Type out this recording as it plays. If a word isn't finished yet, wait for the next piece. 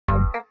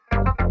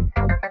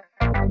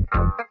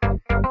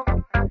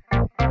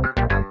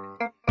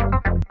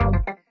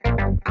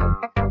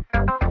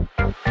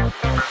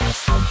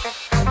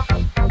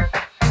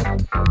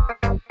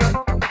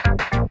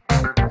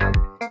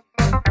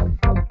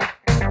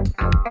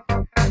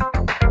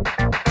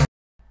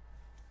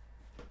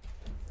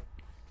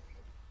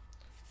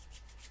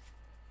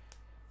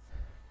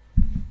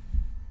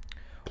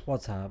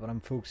What's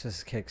happening, folks? This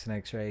is Kicks and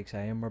X-Ray XI,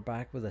 and we're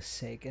back with a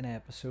second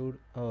episode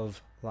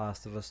of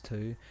Last of Us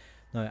 2.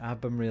 Now, I've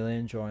been really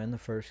enjoying the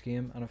first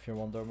game, and if you're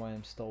wondering why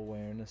I'm still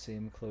wearing the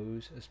same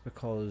clothes, it's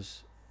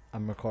because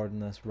I'm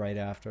recording this right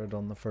after I've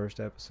done the first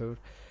episode.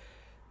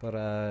 But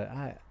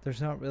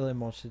there's not really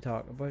much to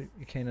talk about.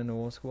 You kind of know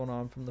what's going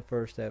on from the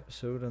first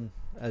episode, and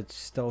it's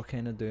still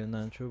kind of doing the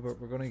intro, but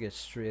we're going to get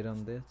straight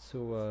into it,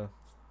 so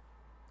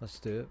let's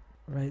do it.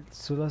 Right,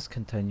 so let's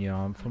continue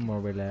on from where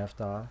we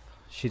left off.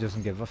 She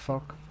doesn't give a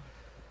fuck.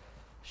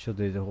 She'll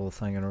do the whole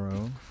thing on her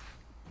own.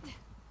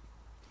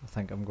 I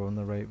think I'm going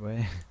the right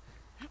way.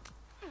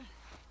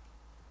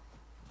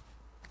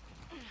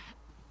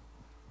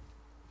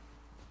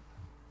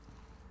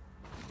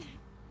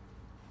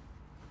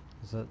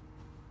 Is it?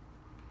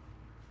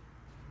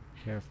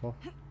 Careful.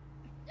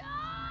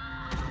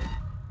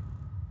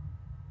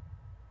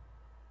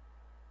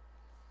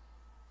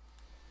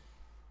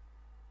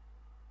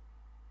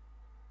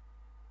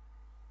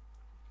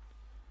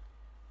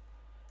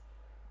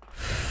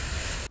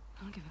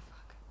 I don't give a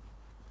fuck.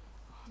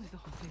 I'll do the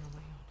whole thing on my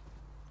own.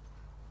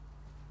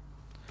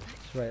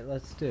 So right,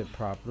 let's do it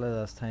properly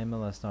this time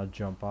and let's not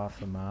jump off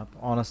the map.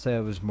 Honestly, I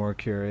was more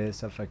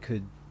curious if I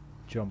could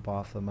jump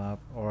off the map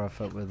or if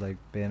it would like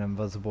be an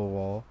invisible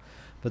wall.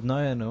 But now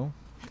I know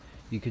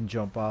you can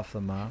jump off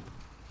the map.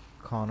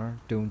 Connor,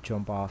 don't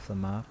jump off the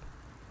map.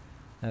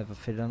 I have a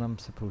feeling I'm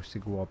supposed to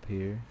go up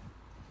here.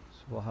 So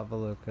we'll have a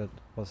look at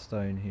what's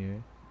down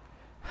here.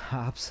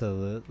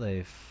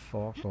 Absolutely,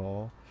 fuck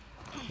all.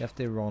 You have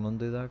to run and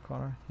do that,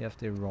 Connor. You have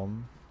to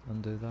run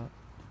and do that.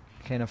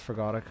 Kind of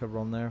forgot I could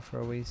run there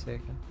for a wee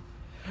second.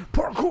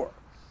 Parkour!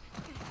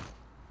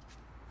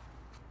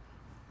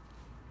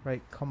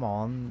 Right, come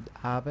on,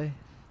 Abby.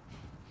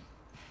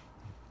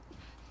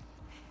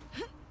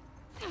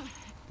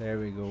 There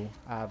we go.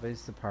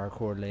 Abby's the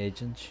parkour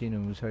legend. She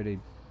knows how to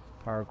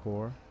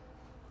parkour.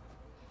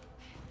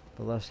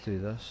 But let's do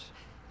this.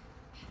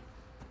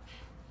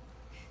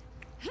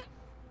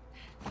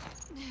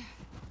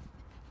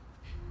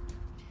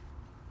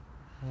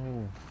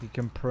 Oh, you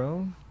can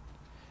prone?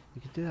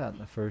 You could do that in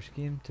the first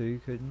game too,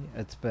 couldn't you?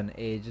 It's been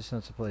ages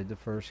since I played the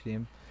first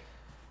game.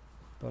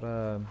 But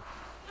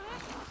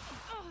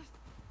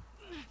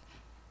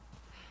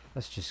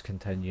let's just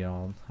continue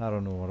on. I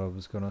don't know what I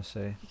was gonna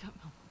say. You got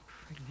Mom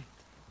pregnant.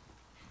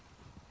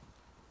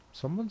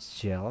 Someone's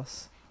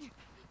jealous.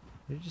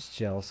 You're just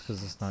jealous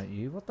because it's not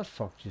you. What the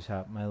fuck just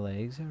happened? My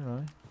legs are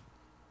now.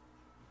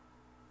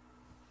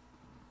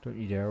 Don't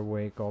you dare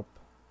wake up,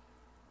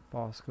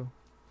 Bosco.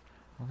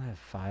 I only have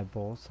 5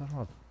 bullets. I don't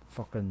have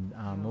fucking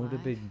ammo to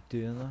be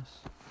doing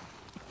this.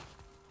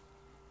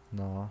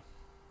 No.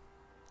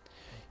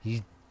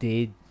 He's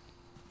dead.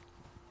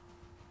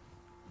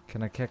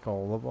 Can I kick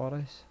all the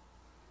bodies?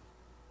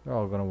 They're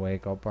all gonna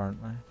wake up,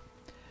 aren't they?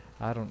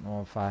 I don't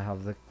know if I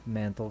have the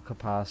mental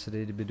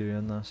capacity to be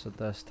doing this at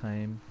this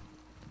time.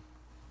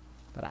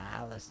 But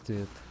let's do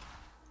it.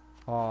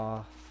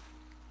 Oh.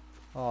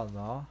 Oh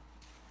no.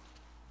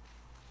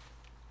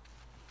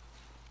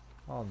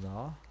 Oh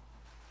no.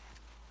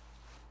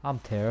 I'm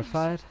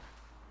terrified.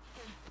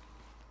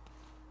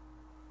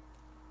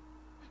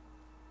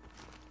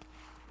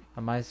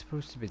 Am I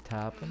supposed to be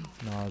tapping?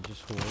 No,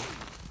 just hold.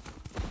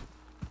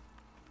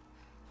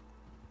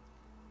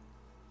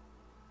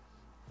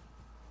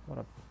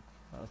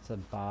 That's a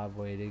bad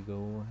way to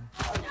go.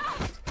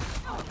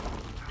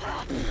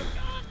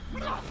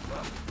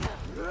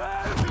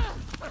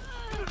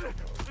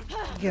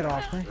 Get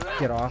off me.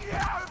 Get off me.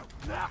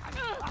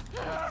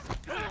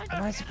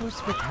 Am I supposed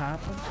to be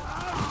tapping?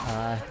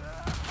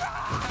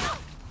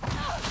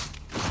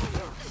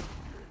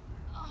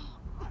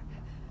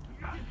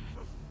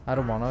 I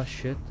don't wanna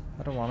shoot.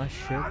 I don't wanna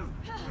shoot.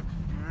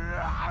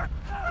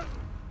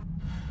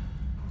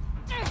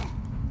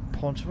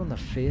 Punch him in the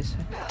face.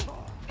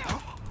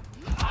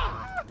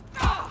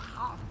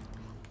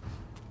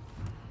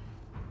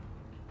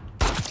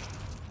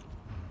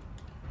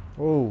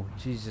 Oh,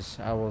 Jesus,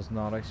 I was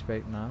not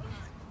expecting that.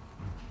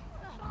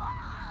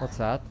 What's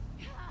that?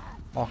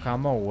 Oh,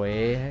 I'm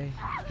away, hey.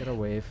 Get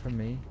away from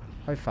me.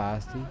 How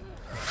fast are you?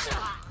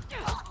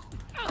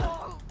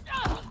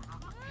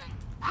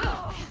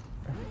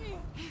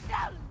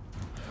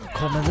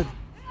 Come in the...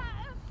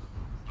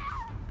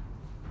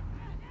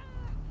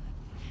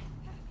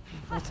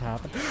 What's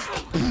happened?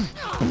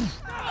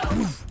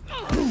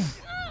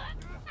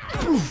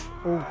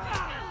 Oh.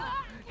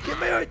 Get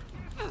me out!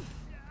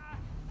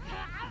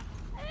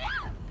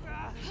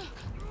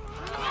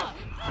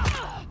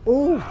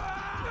 Oh!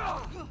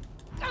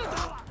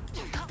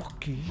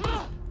 Fuck you.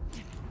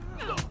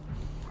 What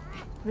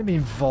do you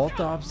mean vault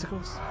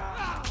obstacles?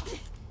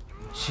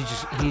 He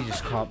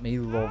just caught me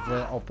lovely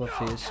up the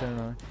face there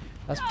now.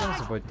 I suppose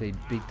about to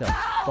beat the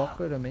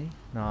fuck out of me.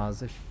 Nah,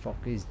 as if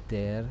fuck he's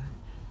dead.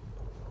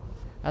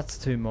 That's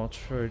too much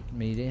for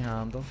me to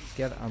handle.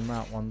 Get on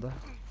that window.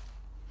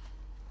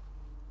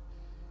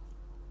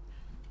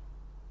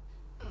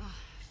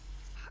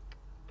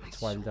 It's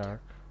wild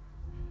dark.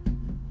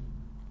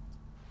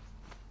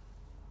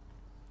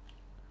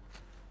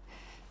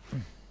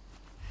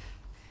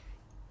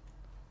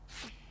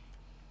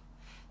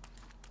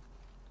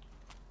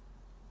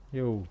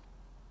 Yo.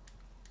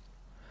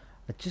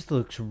 It just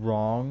looks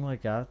wrong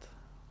like that,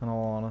 in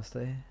all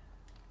honesty.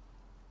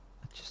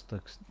 It just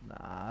looks...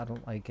 Nah, I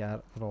don't like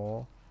that at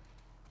all.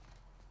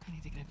 I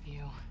need to get a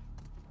view.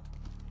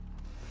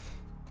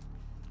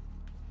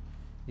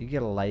 You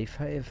get a life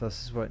high if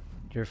this is what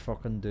you're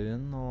fucking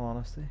doing, in all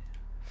honesty.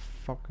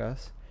 Fuck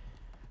us.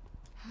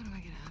 How do I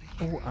get out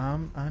of here?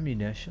 Oh,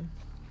 ammunition.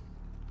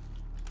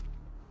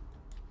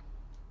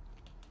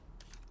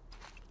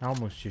 I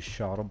almost just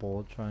shot a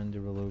bullet trying to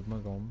reload my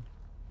gun.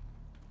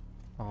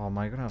 Oh, am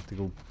I gonna have to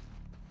go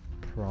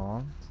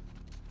prawn?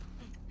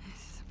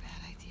 This is a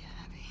bad idea,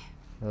 Abby.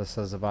 This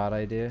is a bad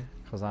idea,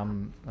 because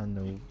I'm a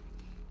noob.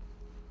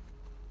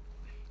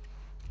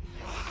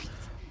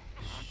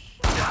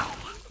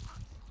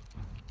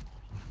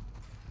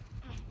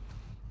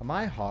 Am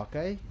I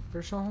Hawkeye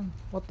or something?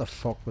 What the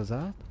fuck was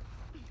that?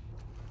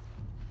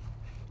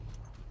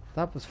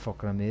 That was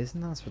fucking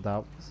amazing, that's what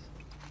that was.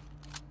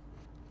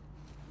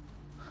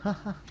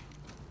 Haha.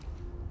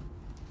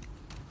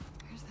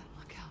 Where's that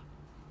lookout?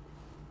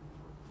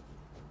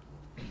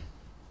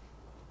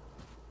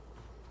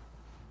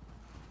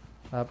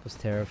 That was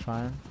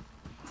terrifying.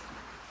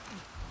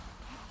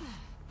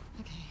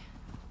 Okay.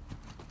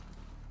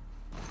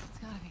 It's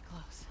gotta be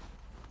close.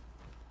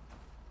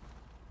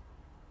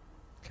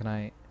 Can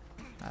I...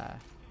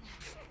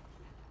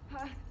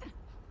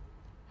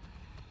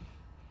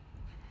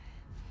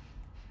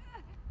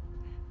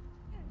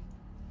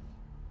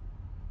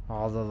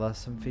 Oh, the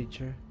lesson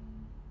feature.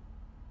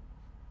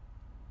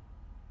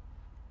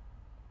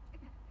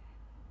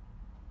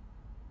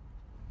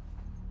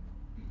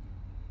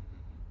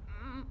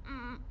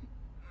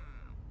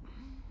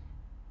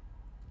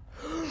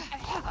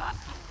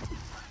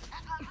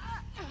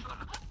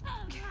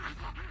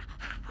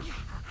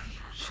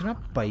 She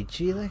not bite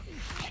you, like?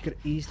 She could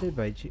easily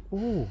bite you.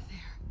 Oh!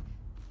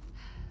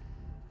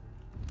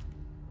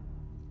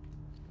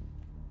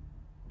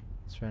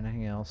 Is there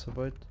anything else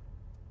about?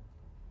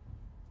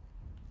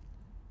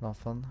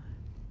 Nothing.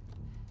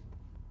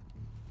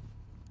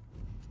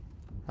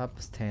 That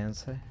was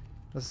tense, eh?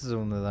 This is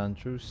only the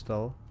intro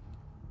still.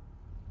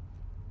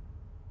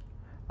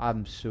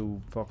 I'm so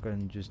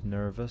fucking just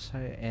nervous,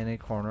 hey? Any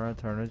corner I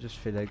turn I just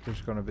feel like there's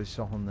gonna be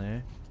something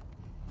there.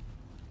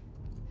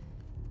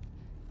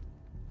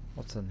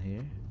 What's in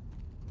here?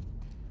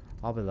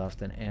 I'll be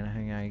lifting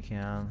anything I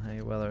can,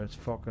 hey? Whether it's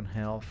fucking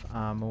health,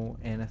 ammo,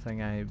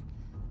 anything I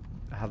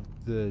have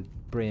the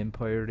brain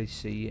power to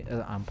see,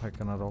 I'm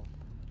picking it up.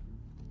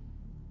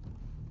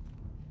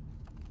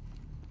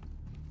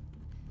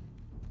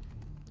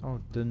 Oh,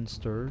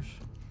 downstairs.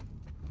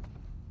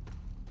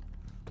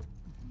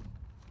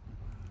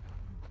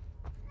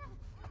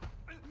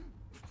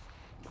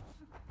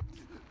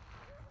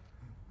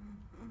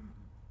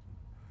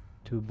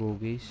 Two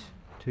bogies,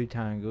 two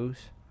tangos.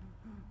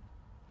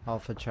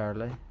 Alpha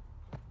Charlie.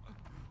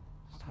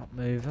 Stop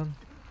moving.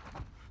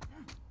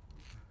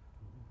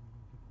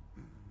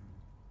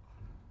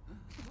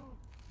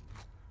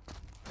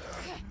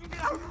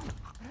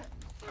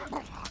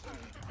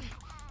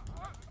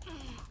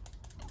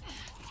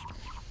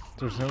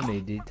 There's no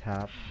need to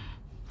tap.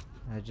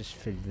 I just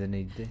feel the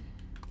need to.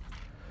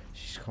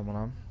 She's coming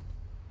on.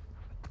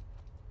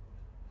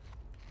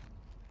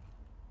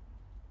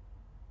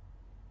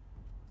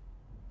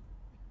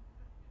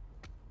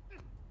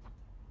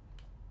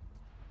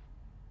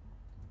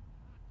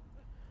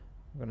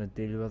 I'm gonna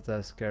deal with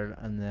this girl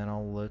and then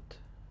I'll loot.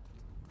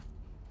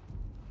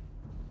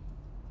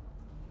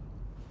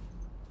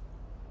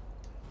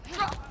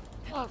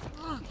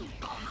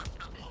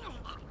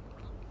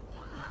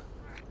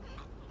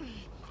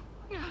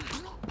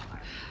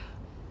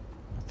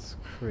 That's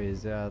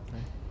crazy, I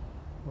think.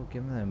 Oh,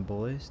 give me them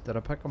boys. Did I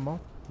pick them up?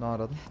 No, I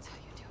didn't. That's how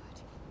you do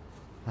it.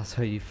 That's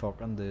how you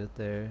fucking do it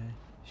there.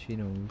 She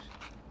knows.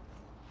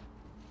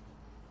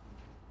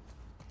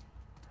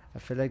 I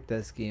feel like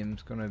this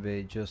game's gonna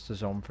be just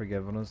as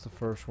unforgiving as the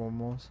first one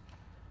was.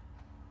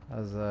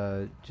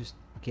 As just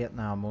getting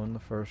ammo in the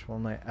first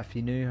one. Like, if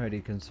you knew how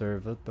to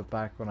conserve it, but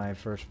back when I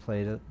first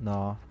played it,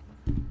 no.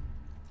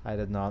 I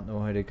did not know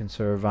how to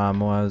conserve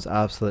ammo. I was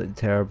absolutely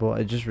terrible.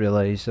 I just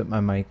realised that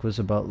my mic was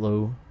a bit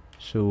low.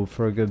 So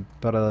for a good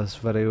bit of this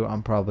video,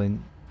 I'm probably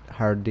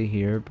hard to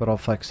hear, but I'll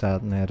fix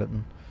that in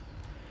editing.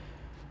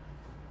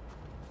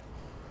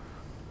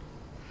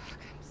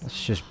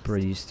 Let's just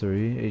breeze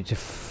through. It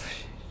just,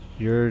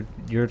 you're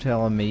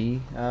telling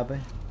me, Abby?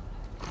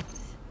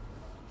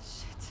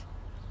 Shit.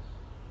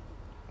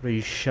 What are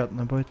you shitting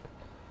about?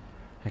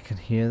 I can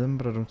hear them,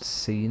 but I don't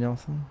see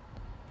nothing.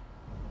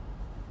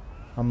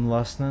 I'm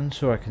listening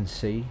so I can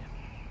see.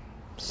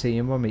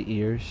 Seeing with my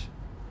ears.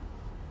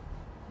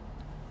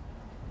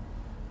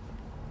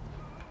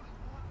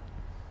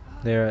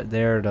 There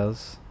it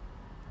is.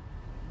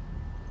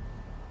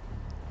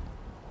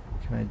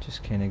 Can I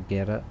just kind of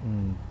get it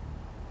and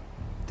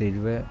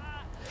deal with it?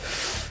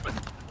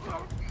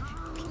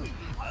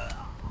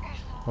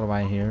 What am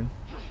I hearing?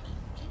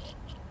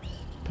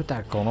 Put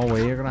that gun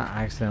away, you're gonna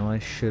accidentally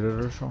shoot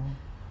it or something.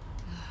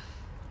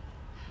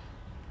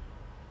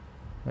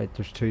 Right,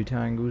 there's 2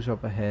 tangos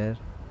up ahead.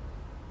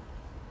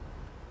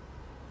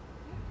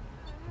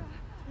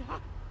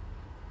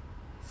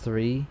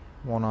 Three,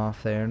 one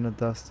off there in the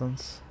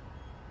distance.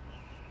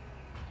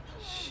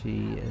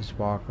 She is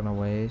walking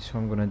away, so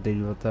I'm gonna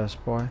deal with this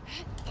boy.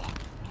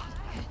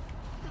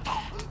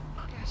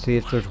 See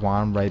if there's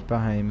one right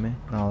behind me.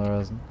 No, there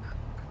isn't.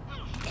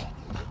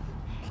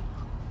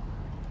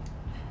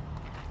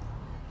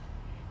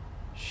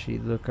 She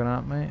looking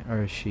at me,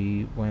 or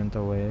she went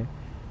away?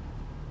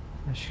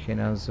 She kind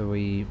of has a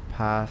wee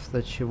path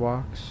that she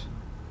walks.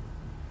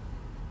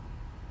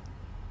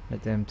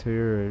 Like them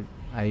two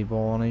are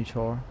eyeballing each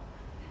other.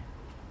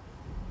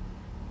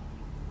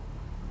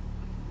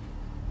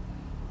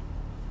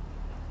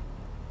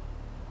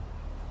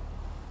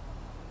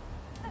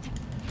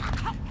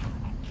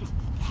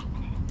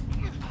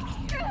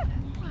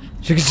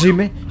 She can see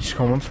me. She's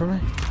coming for me.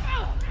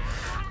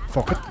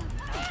 Fuck it.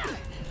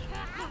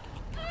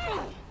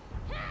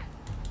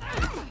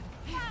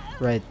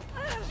 Right.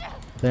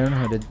 Learn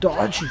how to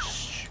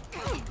dodge.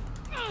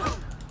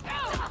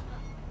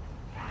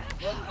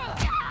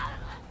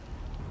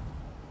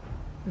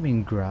 I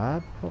mean,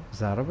 grab? What was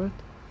that about?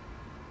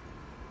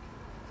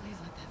 Please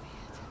let that be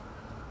it.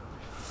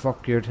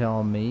 Fuck, you're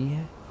telling me?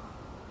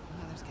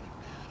 The weather's getting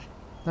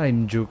bad. Not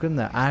even joking.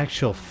 The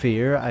actual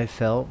fear I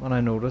felt when I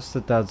noticed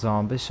that that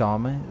zombie saw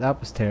me, that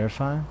was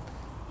terrifying.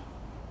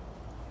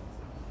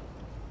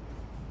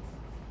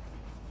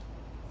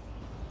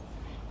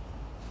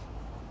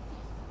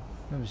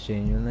 That was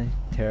genuinely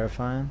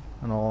terrifying,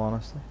 in all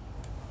honesty.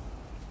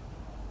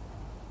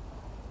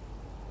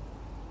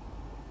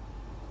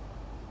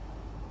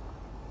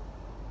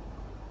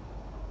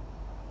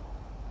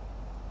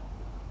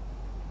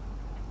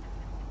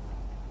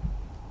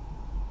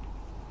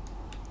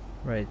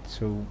 Right,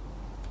 so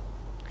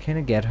kind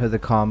of get how the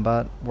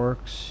combat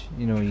works.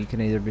 You know, you can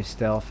either be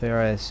stealthy, or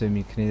I assume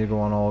you can either go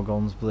on all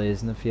guns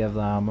blazing if you have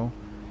the ammo.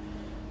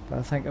 But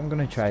I think I'm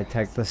gonna try to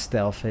take the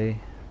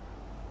stealthy.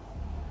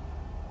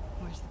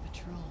 Where's the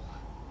patrol?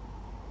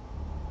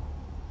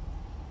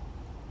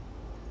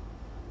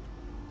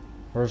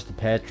 Where's the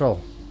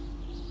petrol?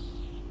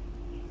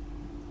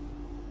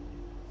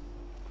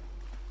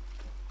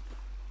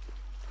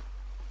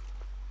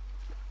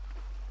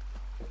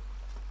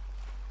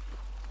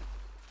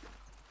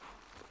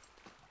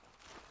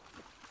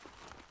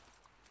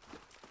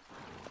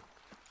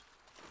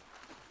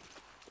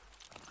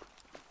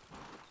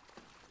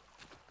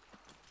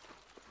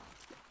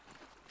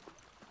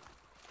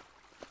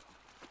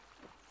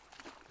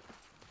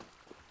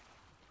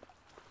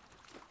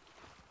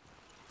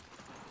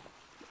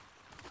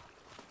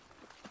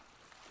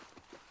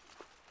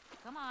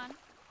 Come on.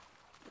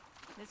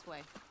 This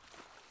way.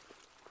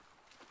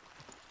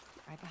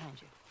 Right behind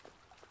you.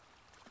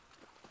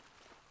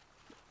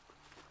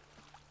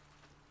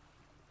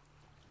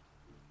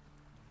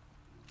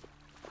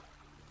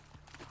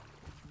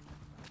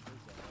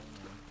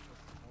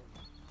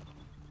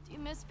 Do you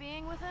miss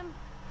being with him?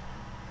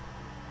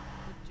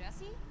 With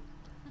Jesse?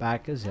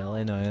 Back is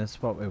Ellie now,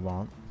 that's what we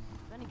want.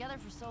 Been together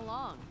for so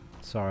long.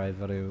 Sorry,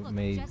 video, Look,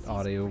 me Jesse's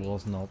audio great.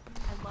 wasn't up.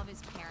 I love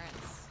his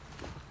parents.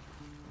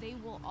 They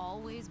will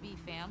always be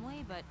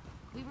family, but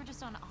we were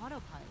just on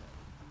autopilot.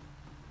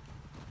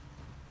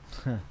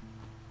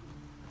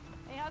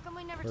 Hey, how come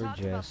we never Poor talked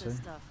about this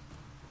Jesse. stuff?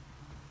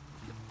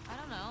 I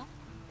don't know.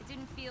 It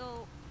didn't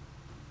feel...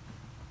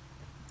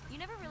 You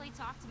never really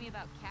talked to me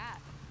about Kat.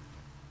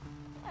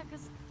 Yeah,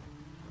 'cause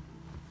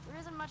there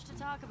isn't much to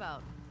talk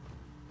about.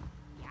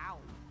 Yow.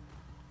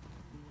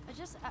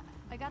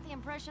 I got the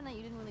impression that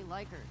you didn't really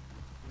like her.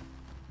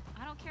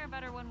 I don't care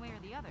about her one way or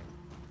the other.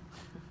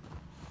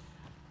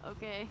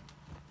 Okay.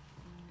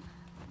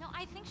 No,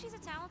 I think she's a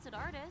talented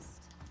artist.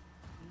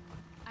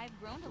 I've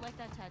grown to like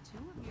that tattoo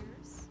of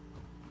yours.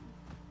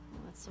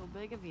 Well, that's so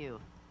big of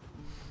you.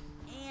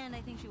 And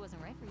I think she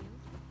wasn't right for you.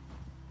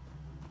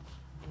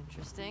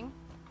 Interesting.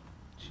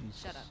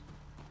 Jesus. Shut up.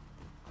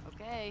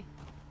 Okay.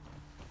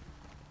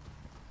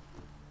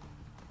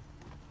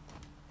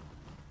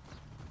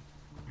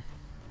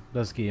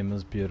 This game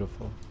is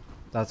beautiful.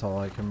 That's all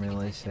I can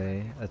really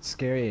say. It's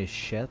scary as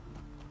shit,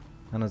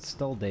 and it's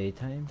still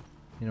daytime.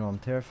 You know, I'm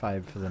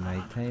terrified for the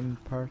nighttime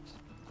part.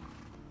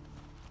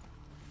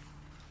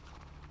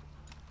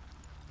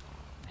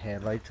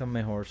 Headlights on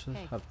my horses.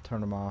 Hey. Have to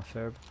turn them off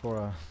there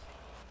before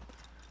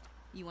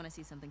You want to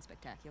see something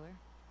spectacular?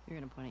 You're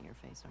gonna point at your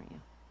face, aren't you?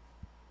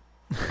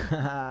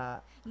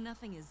 I...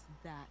 Nothing is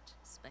that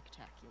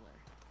spectacular.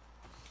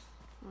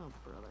 Oh,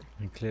 brother.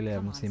 I clearly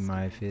Come haven't on, seen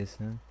my Stephen. face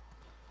then.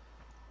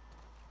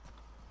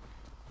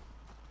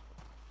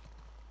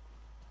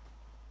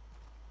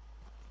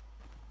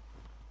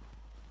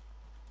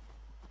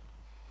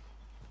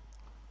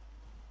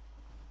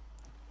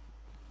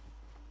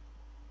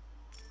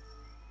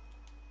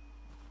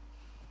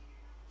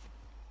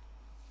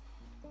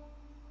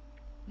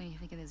 What do you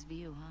think of this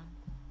view, huh?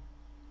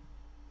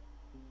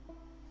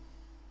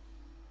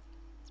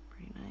 It's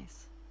pretty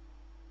nice.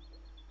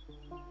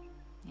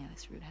 Yeah,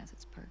 this route has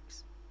its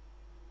perks.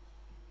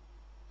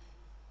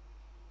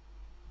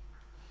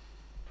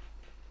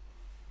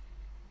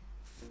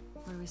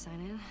 Where do we sign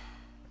in?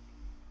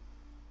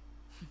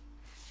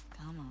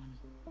 Come on.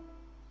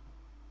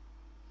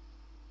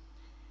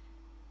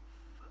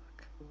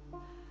 Fuck.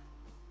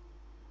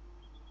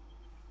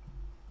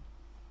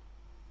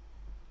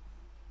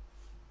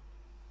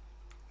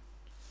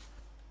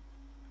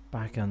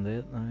 Back on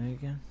it now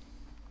again.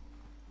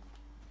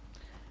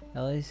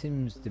 Ellie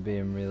seems to be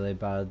in really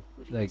bad,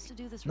 Who do you like, used to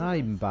do this not with?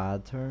 even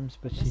bad terms,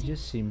 but she Does he?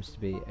 just seems to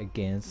be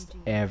against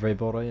Eugene.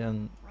 everybody,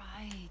 and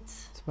Right.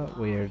 it's a bit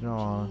weird in all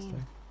honesty.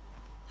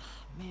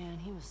 Man,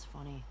 he was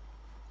funny.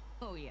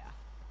 Oh yeah.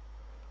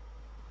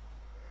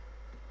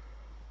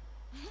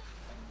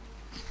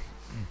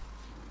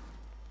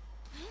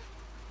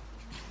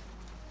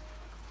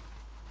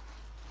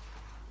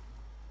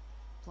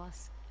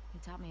 Plus, he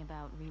taught me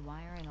about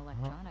rewiring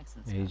electronics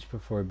and stuff. Age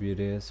before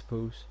beauty, I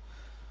suppose.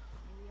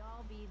 May we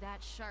all be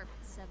that sharp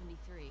at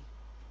 73.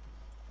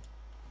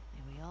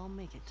 May we all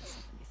make it to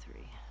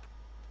 73.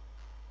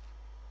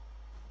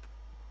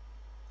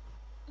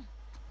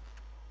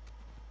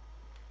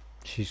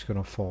 She's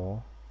gonna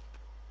fall.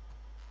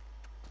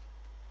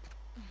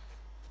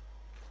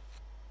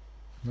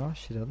 No,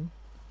 she didn't.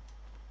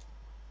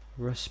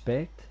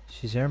 Respect.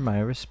 She's earned my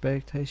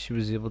respect. Hey, she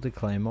was able to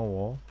climb a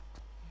wall.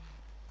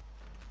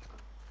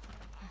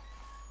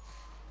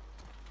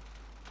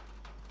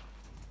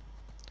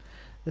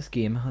 This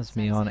game has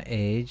me on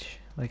edge,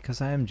 like,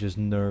 cause I am just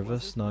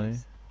nervous now. It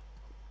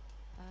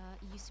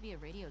used to be a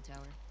radio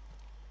tower.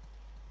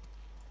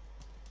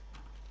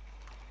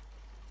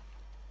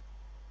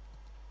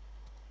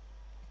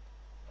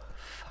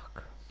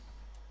 Fuck.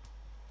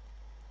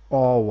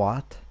 Oh,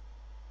 what?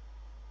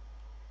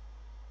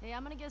 Hey,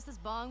 I'm gonna guess this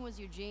bong was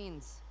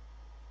Eugene's.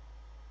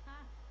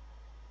 Huh?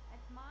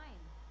 That's mine.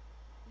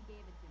 He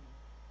gave it to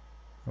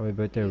me. Are we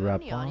about to Do you have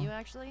rap any on on? you,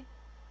 actually?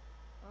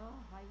 Oh,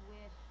 I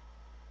wish.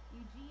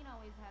 Eugene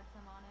always had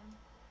some on him.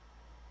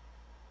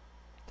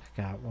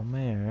 I got one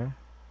there.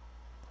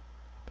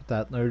 Put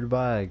that in the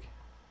bag.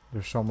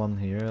 There's someone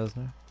here, isn't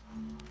there?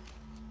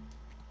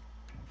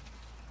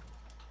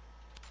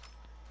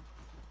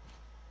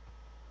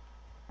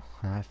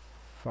 I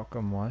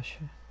fucking wish.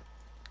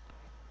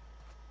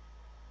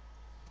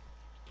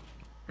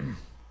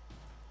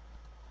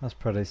 That's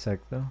pretty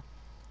sick though.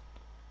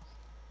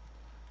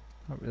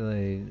 Not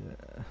really.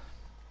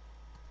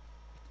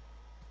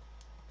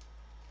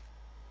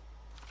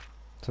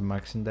 It's a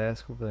mixing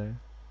desk over there.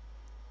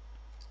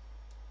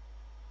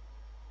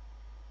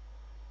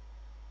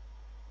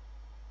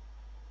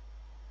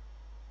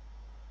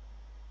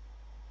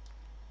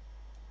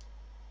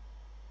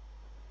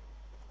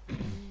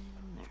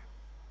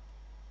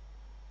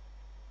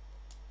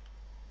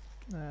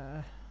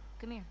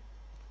 Come here.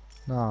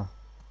 Nah.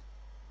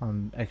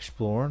 I'm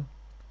exploring.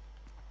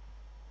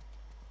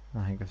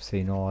 I think I've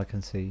seen all I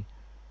can see.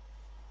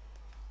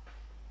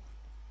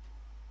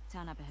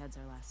 Town up ahead's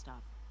our last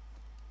stop.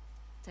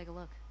 Take a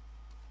look.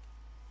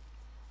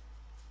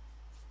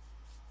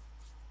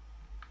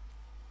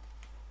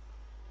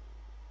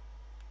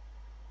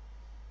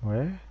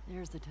 Where?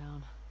 There's the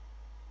town.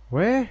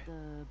 Where?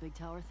 The big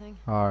tower thing?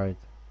 Alright.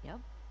 Yep.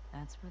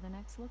 That's where the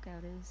next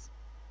lookout is.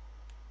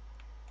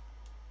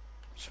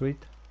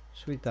 Sweet.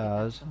 Sweet Get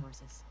back as. to the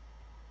horses.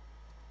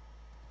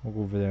 We'll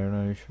go over there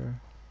now, sure.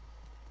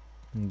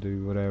 And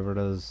do whatever it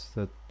is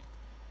that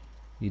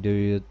you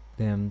do at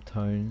them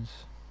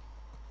towns.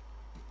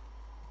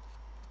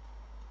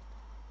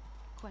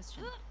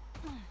 Question.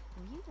 Were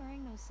you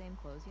wearing those same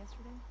clothes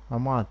yesterday?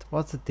 And what?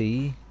 What's a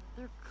D?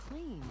 They're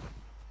clean.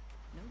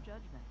 No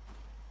judgment.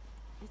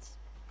 It's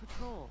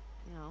patrol,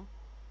 you know.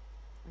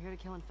 We're here to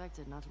kill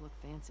infected, not to look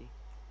fancy.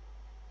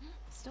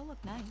 Still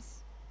look nice.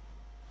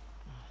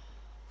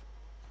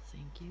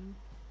 Thank you.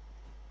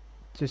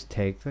 Just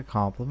take the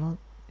compliment.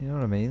 You know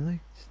what I mean? Like,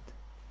 just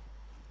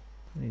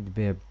don't need to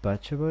be a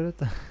bitch about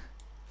it.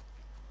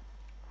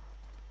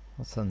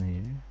 What's in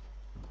here?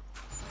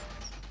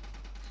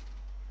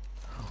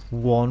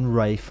 One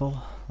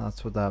rifle.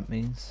 That's what that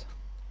means.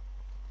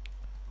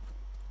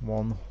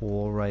 One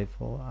whole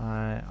rifle.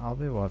 I'll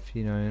be with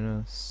you now in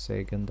a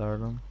second,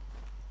 darling.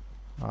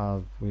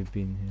 We've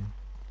been here.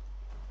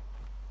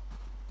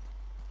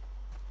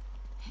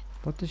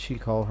 What did she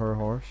call her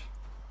horse?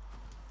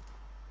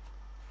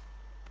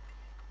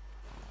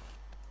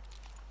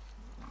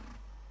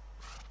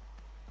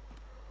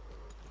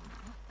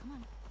 Come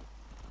on.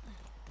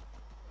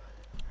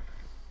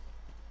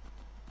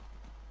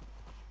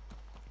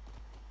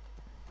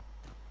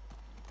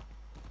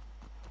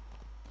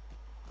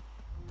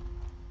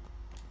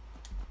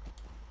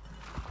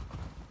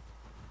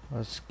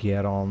 Let's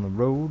get on the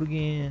road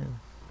again.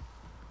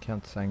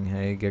 Can't sing,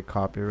 hey, get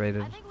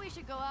copyrighted. I think we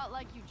should go out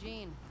like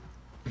Eugene.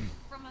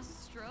 From a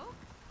stroke?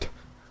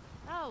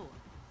 No.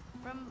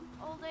 From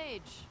old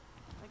age.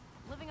 Like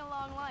living a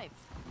long life.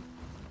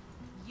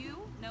 You?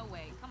 No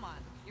way. Come on.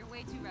 You're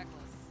way too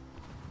reckless.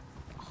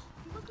 Oh,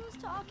 look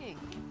who's talking.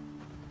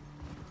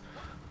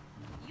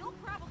 You'll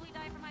probably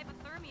die from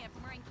hypothermia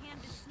from wearing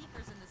canvas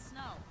sneakers in the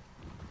snow.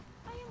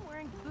 I am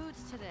wearing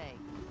boots today.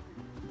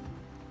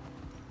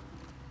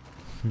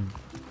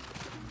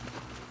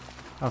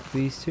 Oh,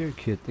 these two are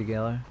cute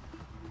together.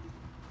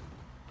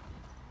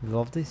 You'd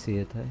love to see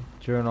it, eh?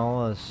 During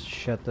all this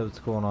shit that's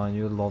going on,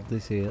 you'd love to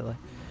see it, like.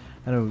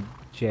 I know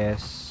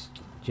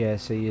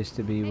Jessie used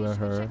to be Hey, with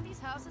should we her. check these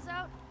houses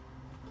out?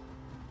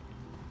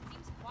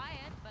 Seems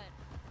quiet, but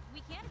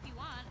we can if you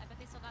want. I bet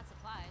they still got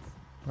supplies.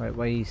 Right,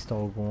 why are you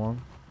still going?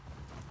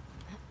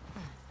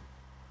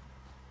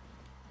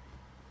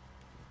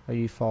 Are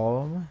you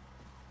following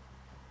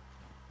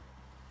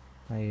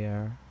me?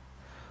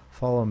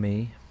 Follow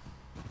me.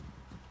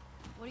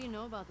 What do you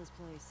know about this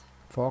place?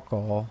 Fuck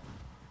all.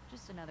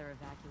 Just another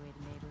evacuated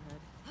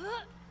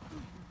neighborhood.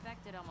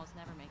 Infected almost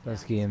never make it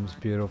This out game's far.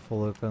 beautiful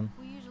looking.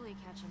 We usually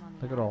catch them on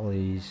the Look at all island.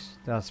 these.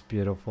 That's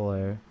beautiful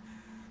there.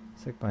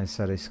 It's like my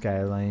city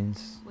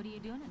skylines. What are you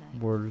doing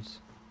tonight? Words.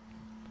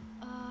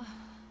 I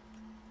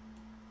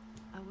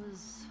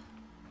was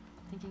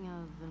thinking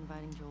of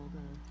inviting Joel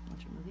to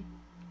watch a movie.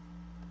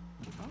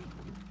 Oh.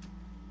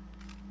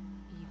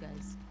 You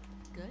guys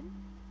good?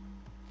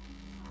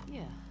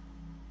 Yeah.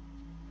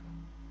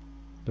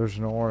 There's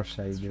no other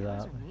side These to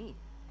trailers that. are neat.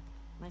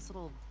 Nice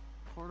little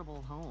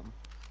portable home.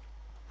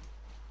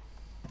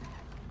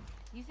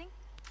 You think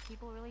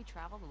people really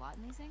traveled a lot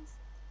in these things?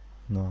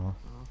 No.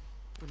 Oh,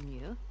 wouldn't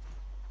you?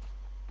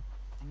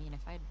 I mean, if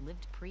I'd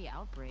lived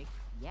pre-outbreak,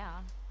 yeah,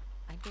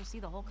 I'd go see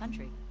the whole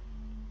country.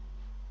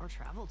 Or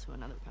travel to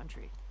another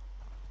country.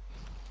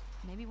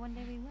 Maybe one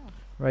day we will.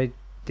 Right,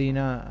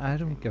 Dina, I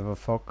don't give a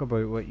fuck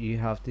about what you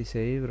have to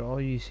say, but all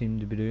you seem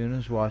to be doing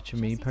is watching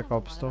me Jesse pick talked a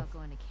up lot stuff. about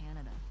going to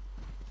Canada.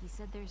 He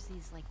said there's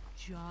these like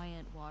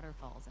giant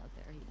waterfalls out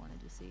there he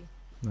wanted to see.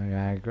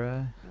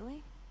 Niagara.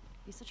 Really?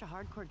 He's such a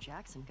hardcore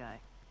Jackson guy.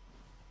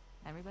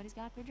 Everybody's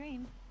got their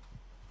dream.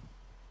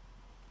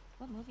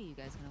 What movie you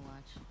guys gonna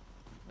watch?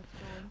 Let's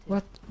go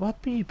into.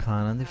 What were you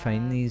planning to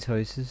find these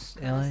houses,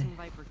 Ellie? II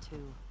Ep.2.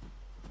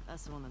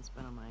 That's the one that's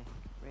been on my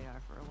radar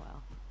for a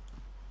while.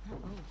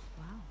 Oh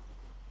wow.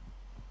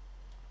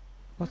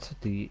 What's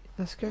it do?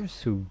 This guy's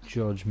so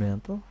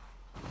judgmental.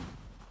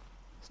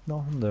 It's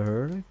nothing to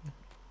her, like.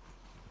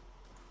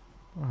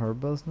 Not her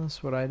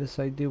business what I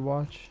decide to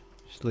watch.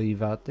 Just leave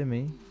that to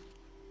me.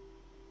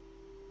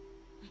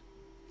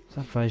 Is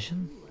that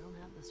Vision? Ooh, I don't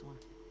have this one.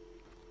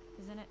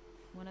 Isn't it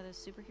one of those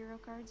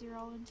superhero cards you're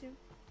all into?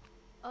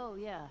 Oh,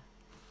 yeah.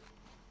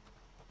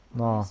 I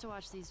No. used to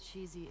watch these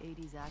cheesy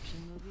 80s action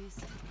movies.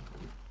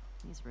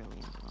 He's really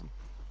into them.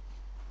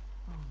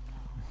 Oh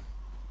no.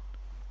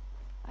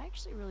 I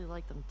actually really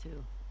like them,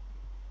 too.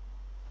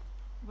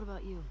 What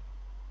about you?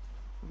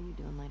 What are you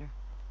doing later?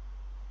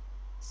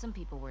 Some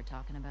people were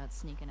talking about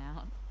sneaking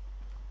out.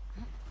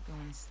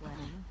 Going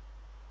sledding.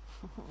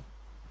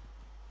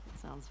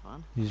 Sounds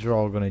fun. These are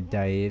all gonna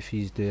die if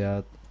he's do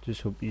that.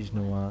 Just hope he's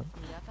know that.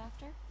 Meet up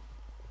after?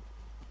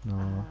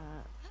 No.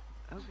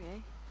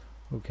 Okay.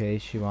 Okay,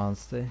 she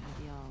wants to.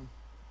 Maybe I'll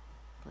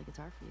play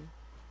guitar for you.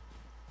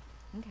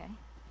 Okay.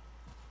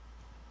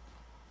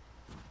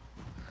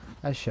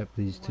 I ship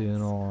these two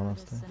in all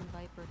What's honesty. Curtis and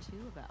Viper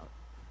 2 about?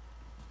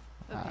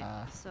 Okay,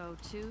 Ah. so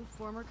 2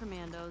 former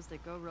commandos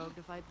that go rogue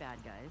to fight bad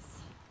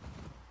guys.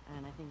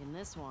 And I think in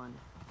this one,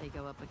 they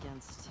go up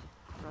against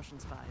Russian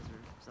spies or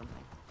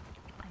something.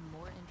 I'm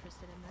more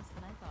interested in this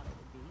than I thought it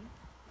would be.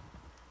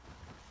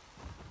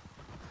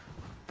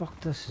 Fuck,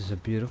 this is a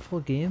beautiful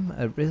game.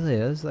 It really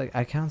is. Like,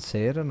 I can't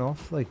say it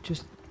enough. Like,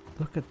 just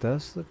look at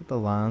this. Look at the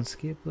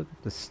landscape. Look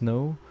at the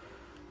snow.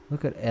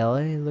 Look at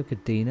Ellie. Look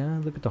at Dina.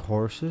 Look at the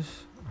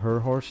horses. Her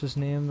horse's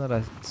name that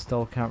I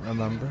still can't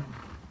remember.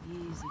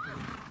 Easy,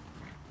 boy.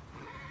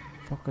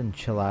 Fucking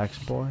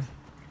chillax, boy.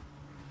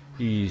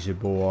 Easy,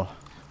 boy.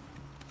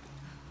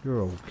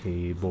 You're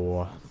okay,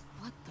 boy.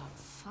 What the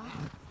fuck?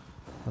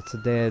 That's a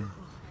dead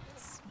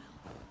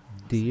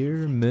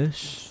deer,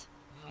 moose.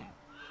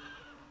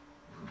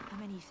 How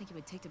many do you think it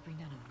would take to bring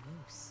down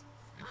a moose?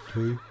 2.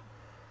 And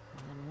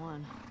then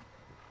 1.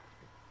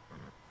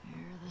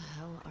 Where the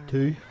hell are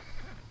 2.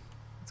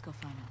 Let's go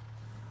find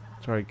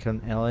out. Sorry,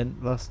 can Ellen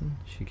listen?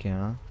 She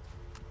can.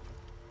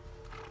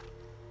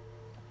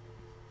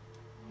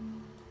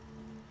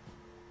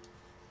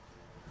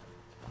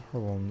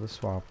 Hold on, the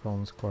swap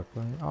guns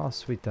quickly. Oh,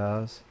 sweet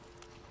as.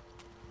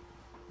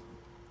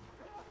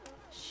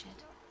 Shit.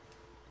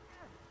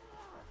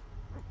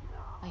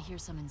 I hear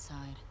some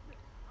inside.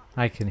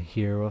 I can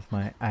hear with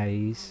my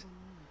eyes.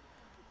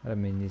 I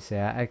mean, you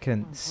say I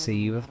can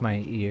see with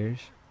my ears.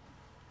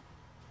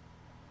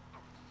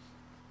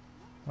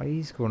 Why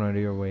he's going out of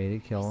your way to I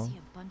kill see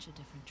him? a bunch of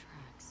different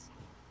tracks.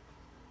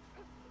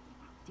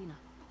 Dina,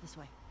 this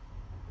way.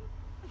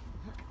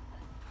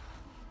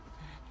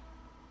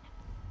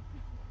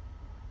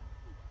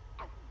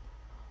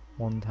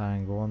 One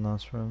tango in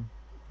this room.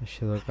 Is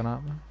she looking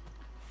at me?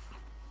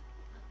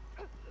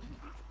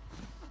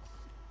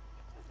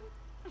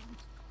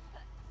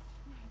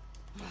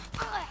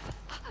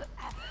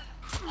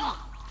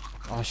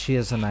 Oh, she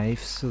has a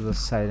knife, so the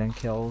silent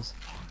kills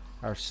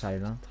are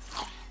silent.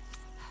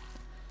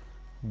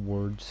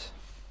 Words.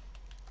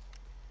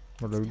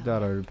 Reload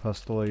that out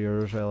pistol of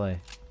yours, really.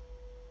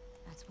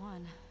 That's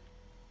one.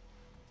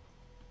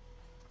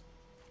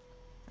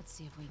 Let's Let's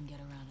see if we can get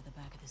around to the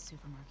back of the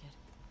supermarket.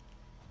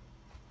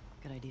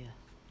 Good idea.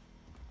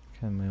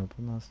 Can we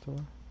open that door?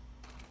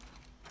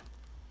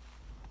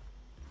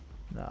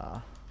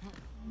 Nah.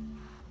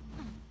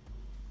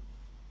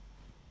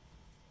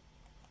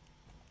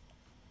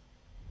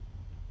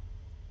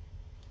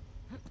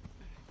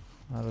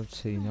 I don't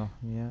see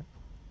nothing yet.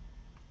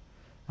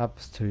 That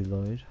was too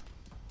loud.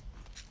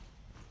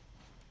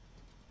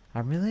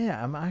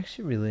 I'm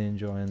actually really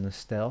enjoying the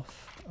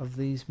stealth of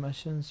these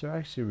missions. They're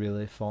actually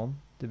really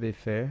fun, to be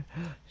fair.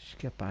 Just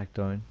get back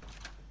down.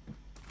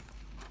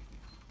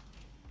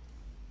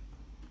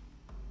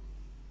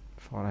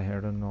 Thought I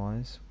heard a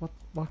noise.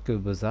 What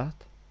good was that?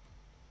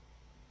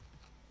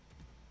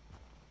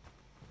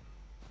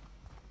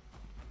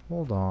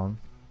 Hold on.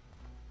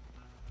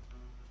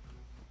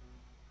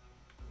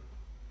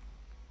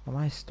 Am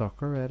I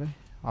stuck already?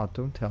 Oh,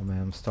 don't tell me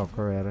I'm stuck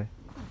already.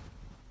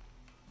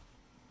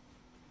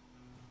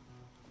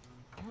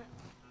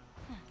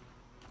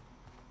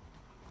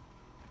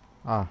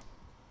 Ah.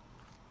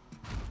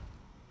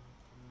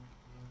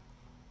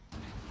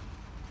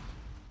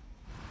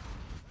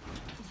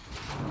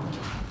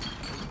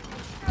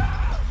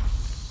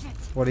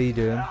 What are you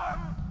doing?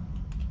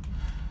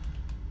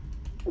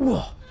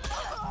 Whoa!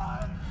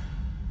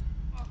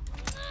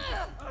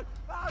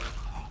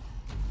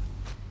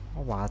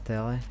 Oh, what,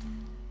 Ellie?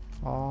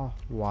 Oh,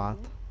 what?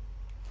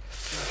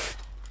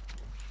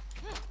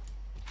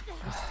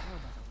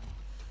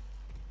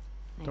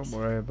 Don't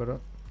worry about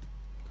it.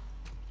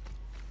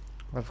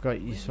 I've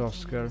got you,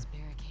 Oscar.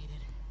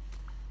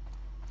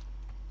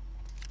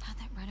 How'd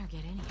that runner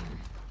get in here?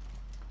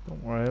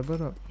 Don't worry about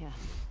it. Yeah,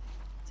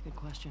 it's a good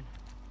question.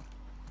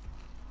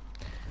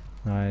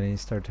 No, I need to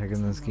start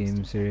taking this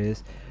game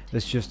serious.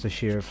 It's just a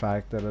sheer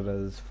fact that it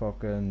is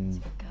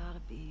fucking...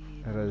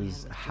 It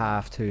is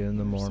 2:30 in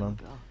the morning.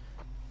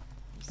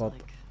 But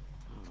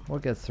we'll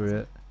get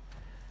through it.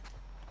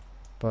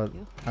 But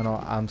I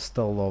know I'm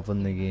still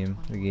loving the game.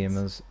 The game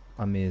is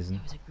amazing.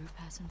 There was a group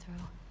passing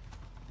through.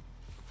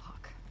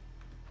 Fuck.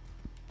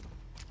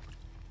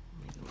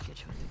 Maybe we'll get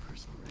you a new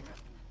personal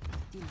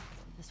record.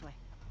 This way.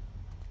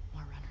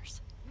 More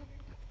runners.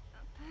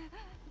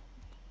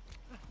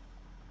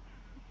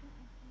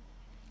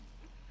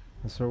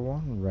 Is there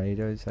one right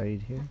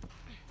outside here?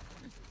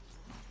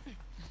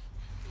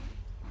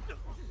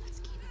 Let's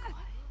keep it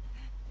quiet.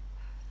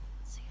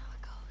 Let's see how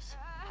it goes.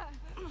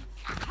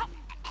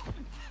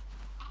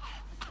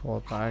 Pull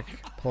it back.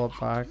 Pull it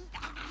back.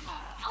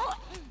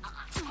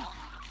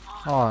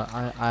 Oh,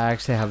 I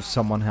actually have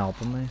someone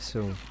helping me,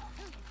 so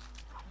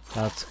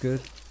that's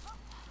good.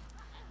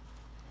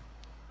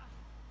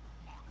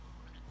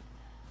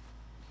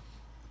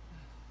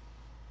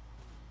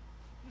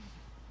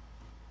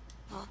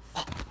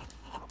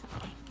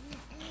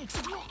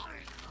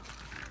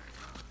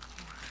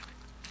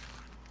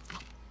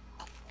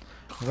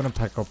 I'm gonna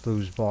pick up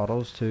those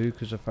bottles too,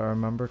 because if I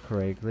remember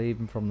correctly,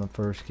 even from the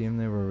first game,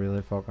 they were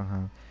really fucking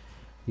high.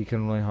 You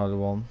can only hold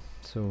one,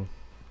 so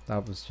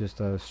that was just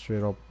a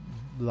straight up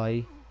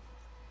lie.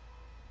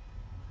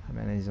 How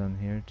many's on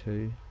here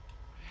too?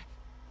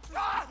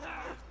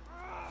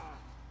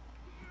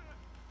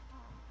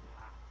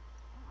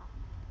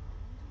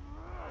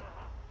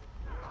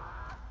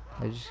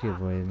 I just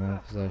gave away my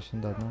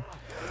possession, didn't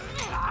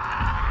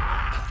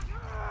I?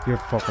 You're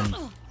fucking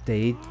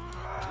dead.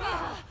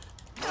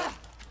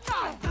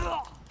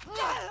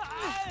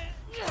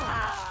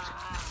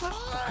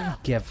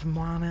 Give him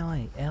one,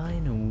 Ellie.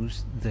 Ellie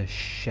knows the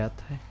shit.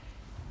 I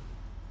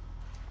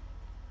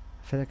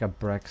feel like a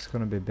brick's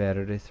gonna be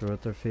better to throw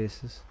at their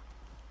faces.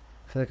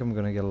 I feel like I'm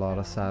gonna get a lot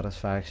of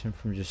satisfaction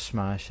from just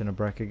smashing a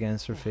brick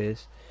against their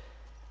face.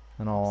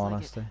 In all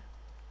honesty.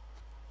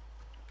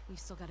 We've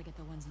still got to get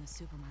the ones in the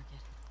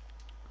supermarket.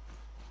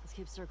 Let's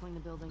keep circling the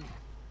building.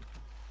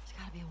 There's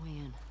gotta be a way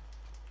in.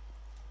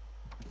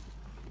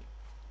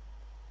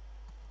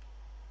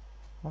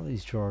 All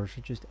these drawers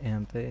are just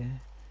empty.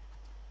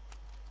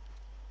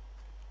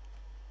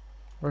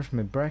 Where's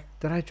my brick?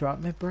 Did I drop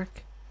my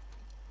brick?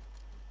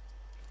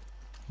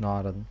 No,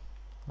 I didn't.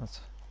 It's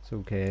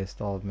okay, I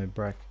still have my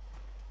brick.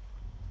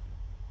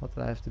 What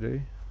did I have to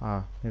do?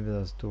 Ah, maybe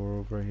there's a door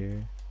over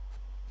here.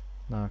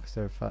 No, because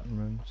they're fitting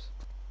rooms.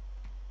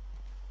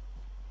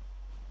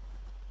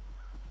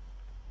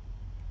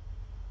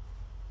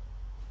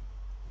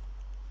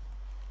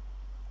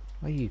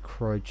 Why are you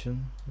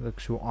crouching? You look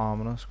so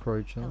ominous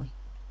crouching. Ellie,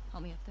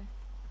 help me up there.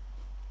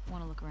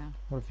 Want to look around?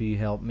 What if you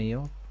help me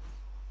up?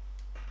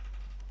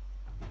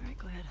 Alright,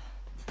 go ahead.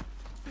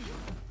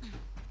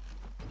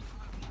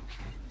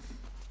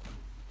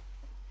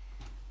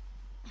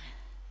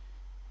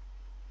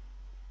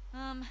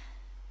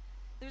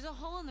 There's a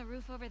hole in the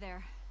roof over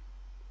there.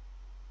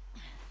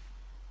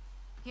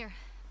 Here.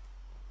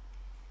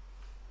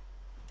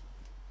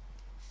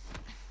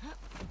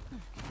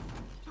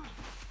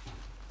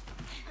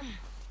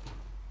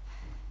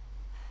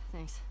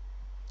 Thanks.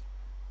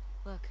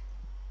 Look.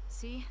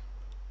 See?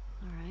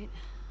 Alright.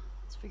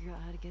 Let's figure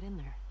out how to get in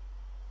there.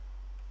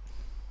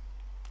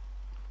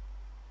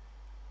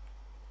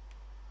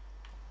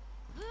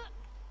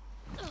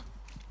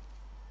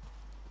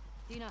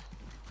 Dina.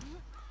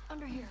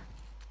 Under here.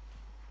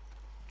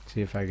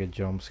 See if I get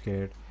jump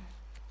scared.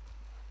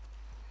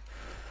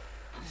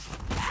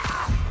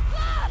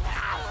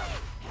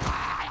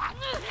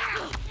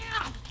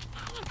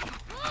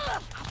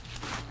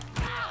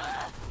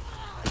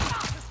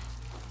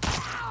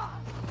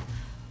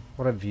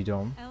 What have you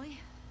done? Ellie,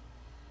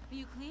 are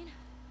you clean?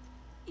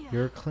 Yeah.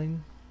 You're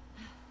clean?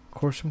 Of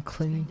course I'm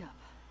clean. Banged up.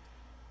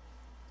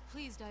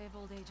 Please die of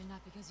old age and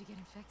not because you get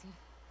infected.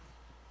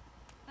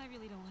 I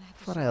really don't want to have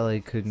to Thought show you Ellie my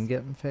couldn't face.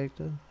 get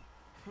infected.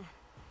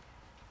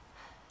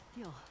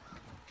 Heal.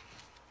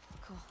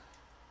 Cool.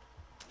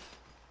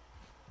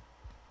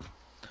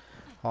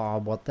 Oh,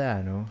 what the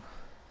I know.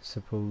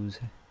 Suppose.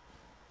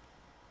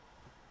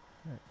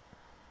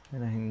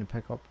 Anything to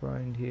pick up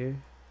around here?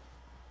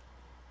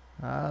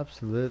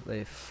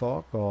 Absolutely.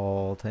 Fuck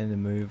all. Time to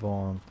move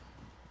on.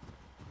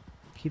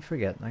 Keep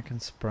forgetting I can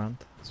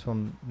sprint. So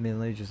I'm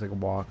mainly just like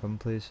walking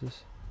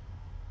places.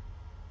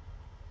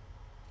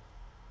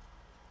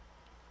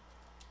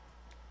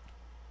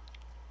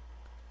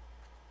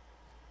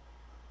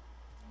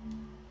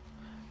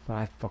 But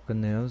I fucking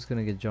knew I was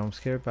gonna get jump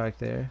scared back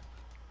there.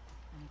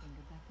 Anything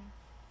good back there?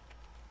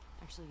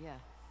 Actually, yeah.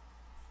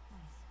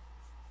 Nice.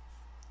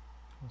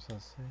 What's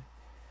that say?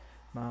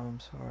 Mom, I'm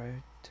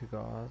sorry to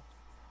God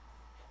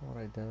for what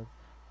I did.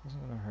 I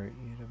wasn't gonna hurt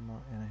you to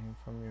want anything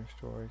from your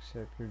store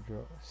except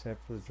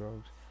except for the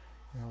drugs.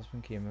 Your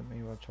husband came at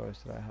me. What choice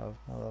did I have?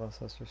 My little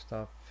sister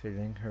stopped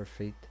feeling her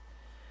feet.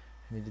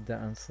 I needed the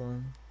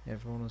insulin.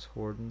 Everyone was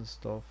hoarding the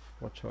stuff.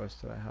 What choice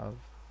did I have?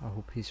 I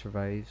hope he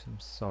survives. I'm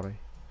sorry.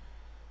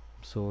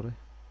 I'm sorry.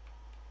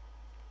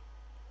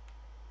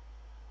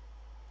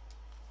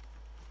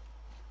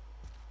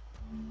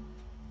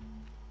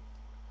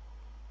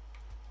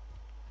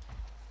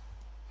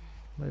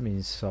 What do you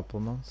mean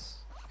supplements?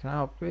 Can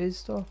I upgrade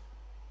stuff?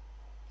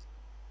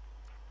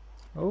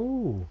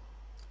 Oh.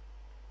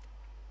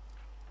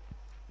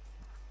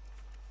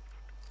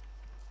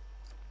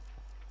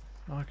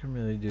 All I can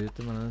really do at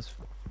the minute is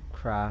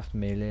craft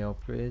melee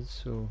upgrades,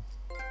 so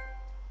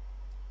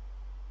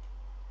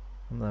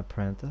I'm the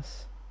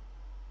apprentice.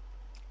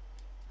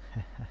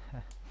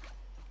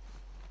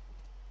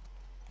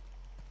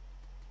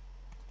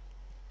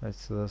 Right,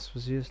 so this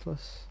was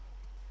useless.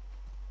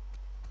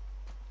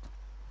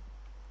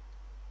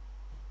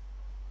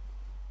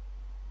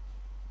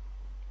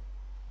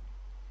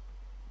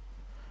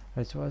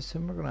 Right, so I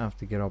assume we're gonna have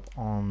to get up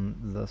on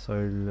this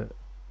old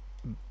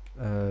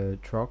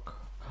truck.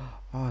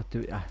 Oh,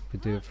 we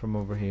do it from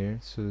over here.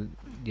 So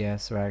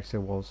yes, there actually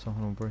was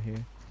something over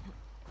here.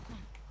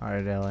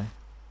 Alright, Ellie.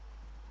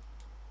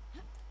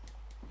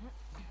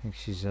 I think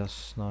she's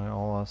just now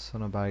all us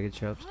and a bag of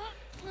chips.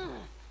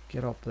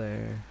 Get up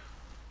there.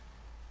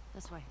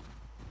 This way.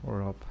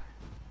 We're up.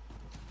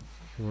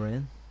 We're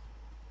in.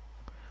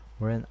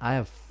 We're in. I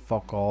have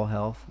fuck all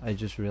health. I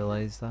just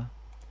realized that.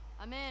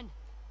 I'm in.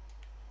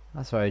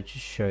 That's why I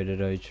just shouted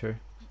out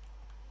her.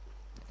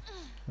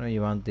 I know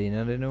you want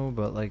Dina to know,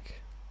 but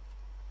like,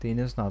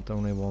 Dina's not the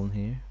only one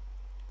here.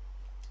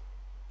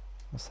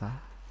 What's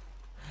that?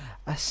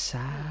 A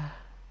sigh.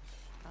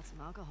 Got some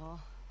alcohol.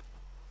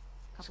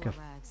 Let's Couple go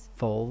of rags.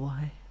 full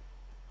way.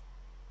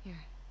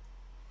 Here.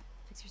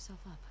 Fix yourself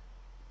up.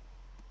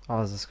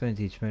 Oh, is this going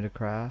to teach me to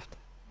craft?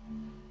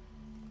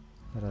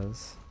 It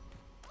is.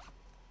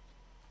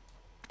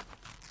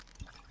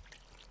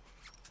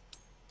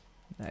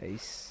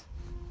 Nice.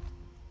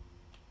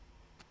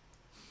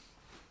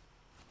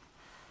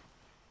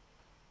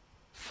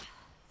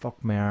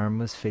 Fuck, my arm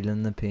was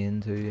feeling the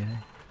pain too. Yeah.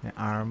 My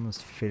arm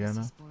was feeling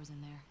it. Spores in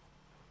there.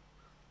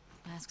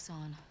 Masks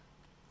on.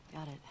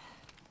 Got it.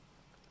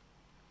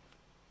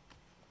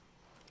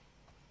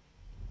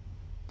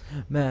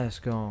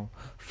 Mask on.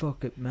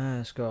 Fuck it,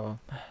 mask off.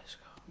 Mask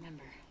on.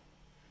 Remember,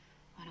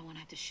 I don't want to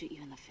have to shoot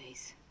you in the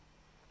face.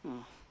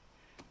 Oh,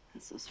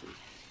 that's so sweet.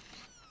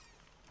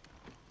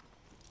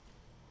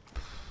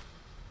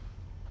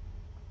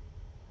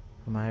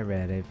 Am I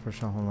ready for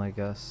something like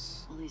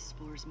this? All these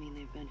spores mean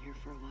they've been here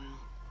for a while.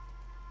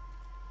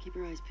 Keep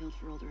your eyes peeled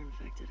for older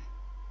infected.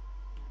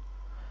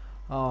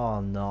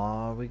 Oh no,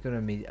 are we gonna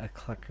meet a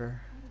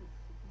clicker?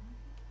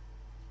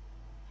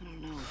 I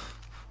don't know.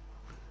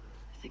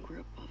 I think we're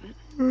above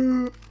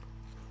it.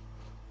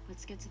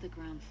 Let's get to the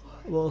ground floor.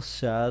 A little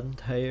sad and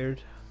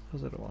tired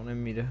because I don't want to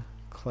meet a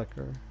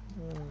clicker.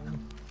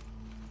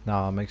 No,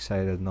 I'm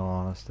excited. No,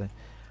 honestly,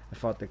 I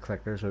thought the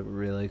clickers looked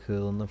really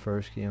cool in the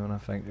first game, and I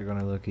think they're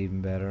gonna look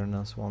even better in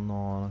this one. No,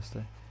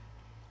 honestly.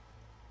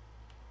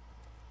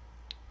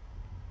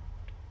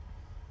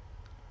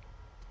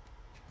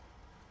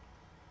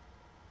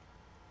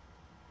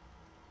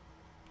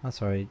 That's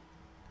alright.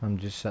 I'm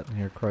just sitting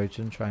here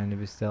crouching, trying to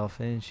be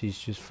stealthy, and she's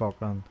just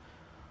fucking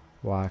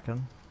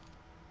whacking.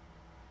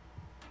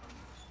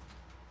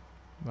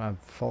 I have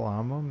full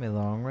ammo, my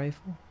long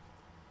rifle.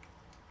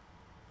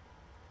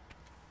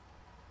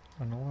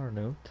 Another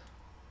note.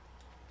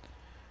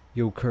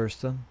 Yo,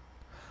 Kirsten.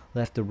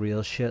 Left the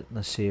real shit in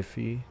the safe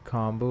for you.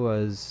 Combo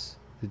as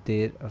the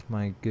date of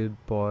my good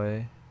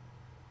boy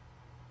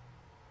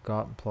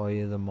got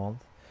employee of the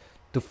month.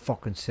 Don't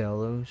fucking sell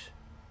those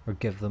or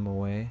give them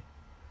away.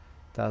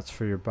 That's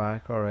for your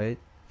back, alright.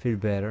 Feel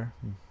better,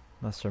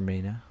 Mr.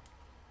 Mina.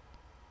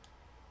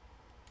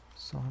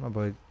 Something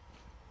about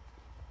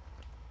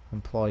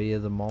employee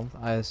of the month.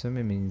 I assume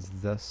it means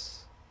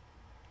this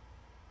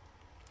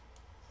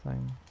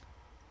thing.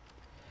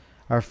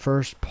 Our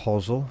first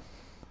puzzle.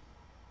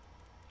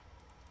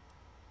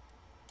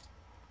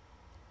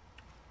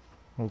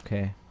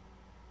 Okay.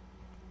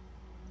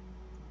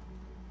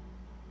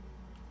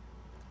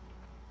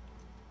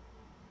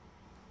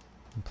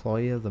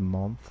 Employee of the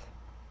month.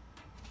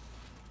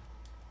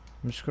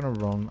 I'm just gonna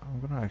run. I'm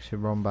gonna actually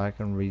run back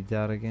and read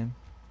that again.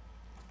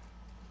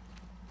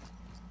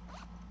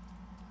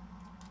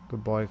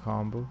 Good boy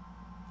combo.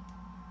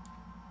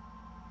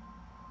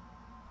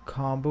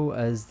 Combo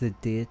is the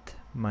date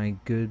my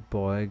good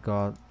boy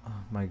got.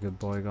 My good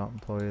boy got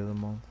employee of the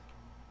month.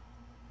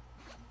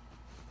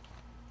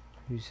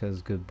 Who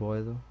says good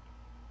boy though?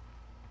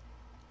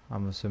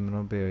 I'm assuming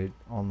it'll be out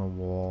on the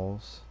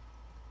walls.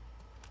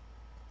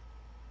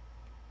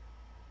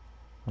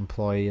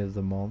 Employee of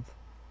the month.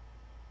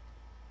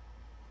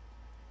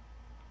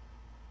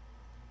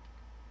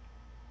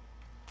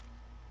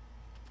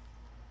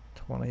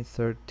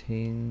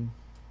 (2013)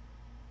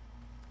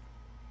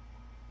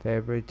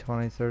 February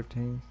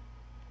 2013,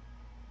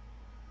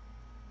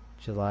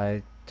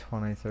 July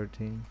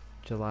 2013,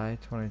 July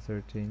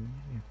 2013,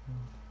 April,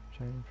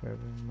 January,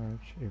 February,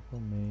 March,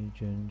 April, May,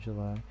 June,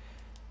 July.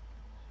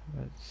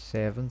 That's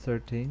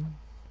 7/13.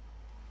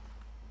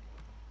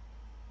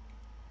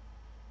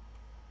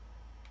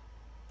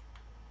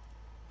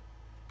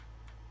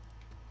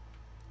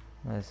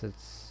 Unless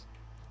it's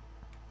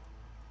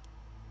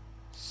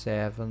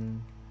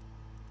 7.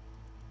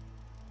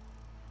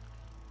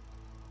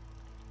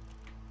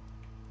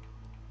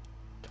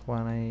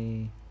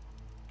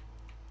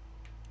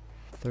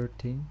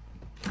 2013.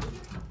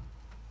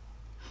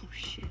 Oh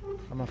shit.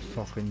 I'm a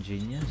fucking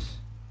genius.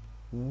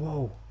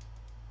 Whoa.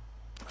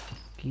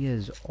 He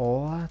is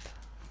all that.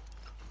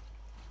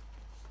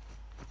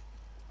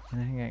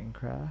 Anything I can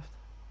craft?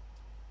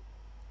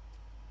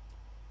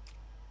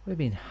 What do you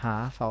mean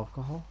half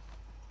alcohol?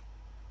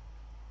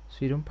 So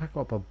you don't pick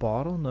up a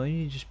bottle, no,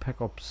 you just pick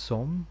up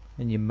some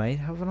and you might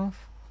have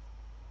enough?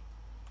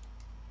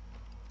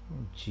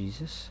 Oh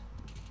Jesus.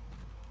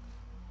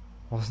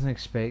 Wasn't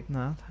expecting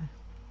that.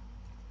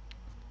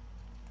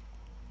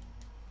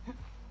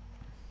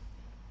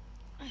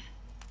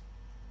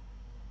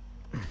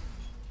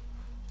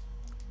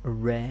 A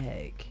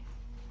rag.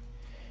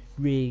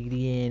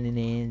 Raggedy Ann and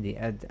Andy.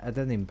 I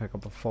didn't even pick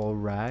up a full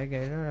rag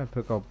either. I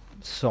picked up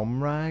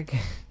some rag.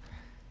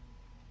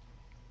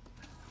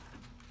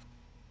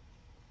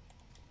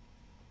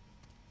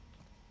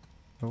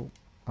 Oh,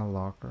 a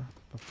locker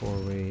before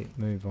we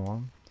move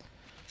on.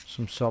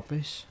 Some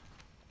suppies.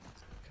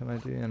 Can I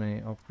do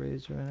any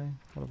upgrades or anything?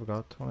 What have I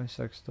got?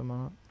 26 at the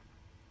minute.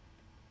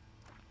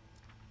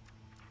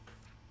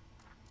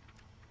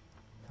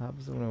 That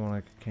was the only one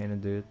I could kind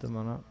of do at the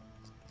minute.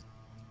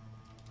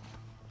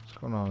 What's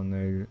going on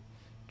now?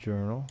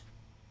 Journal.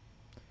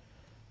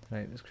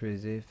 Tonight was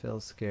crazy.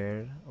 Felt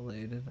scared,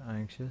 elated,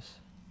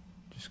 anxious.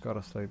 Just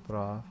gotta sleep it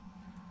off.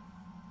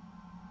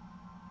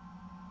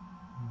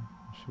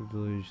 So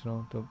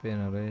delusional. Don't be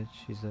an idiot.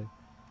 She's like,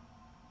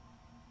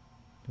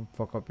 don't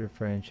fuck up your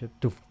friendship.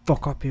 Don't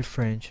fuck up your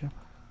friendship.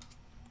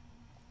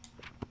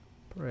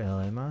 But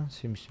really, man,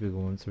 seems to be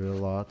going through a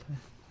lot.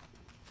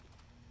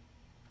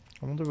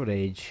 I wonder what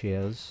age she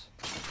is.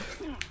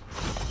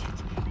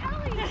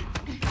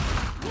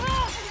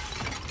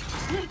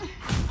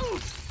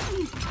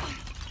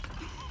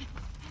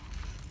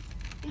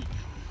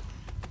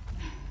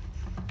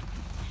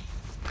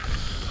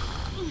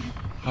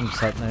 I'm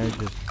sitting there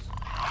just...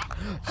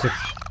 It's a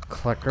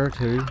clicker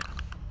too.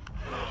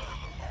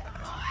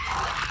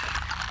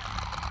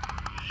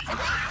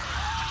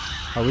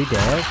 Are we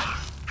dead?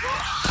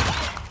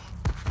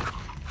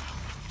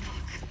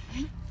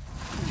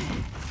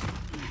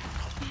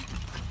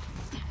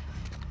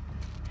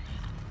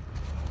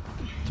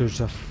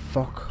 There's a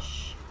fuck.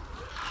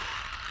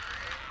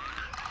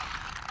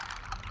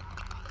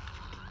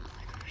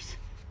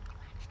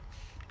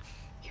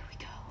 Here we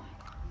go.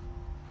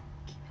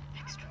 Keep it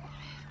extra quiet.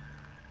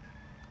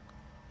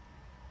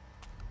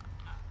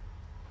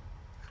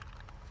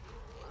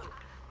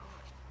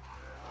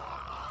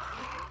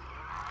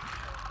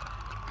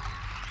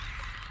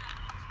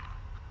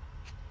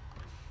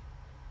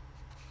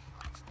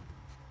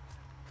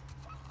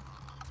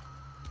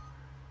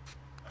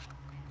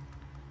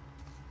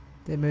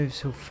 They move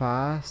so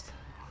fast.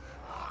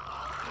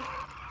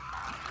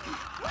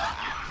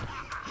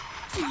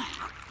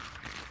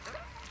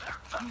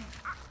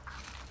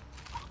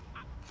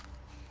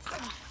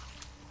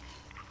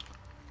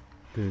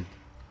 Good.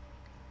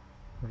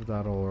 Where'd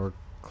that old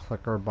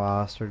clicker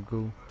bastard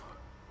go?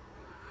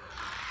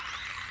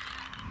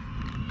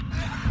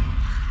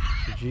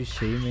 Did you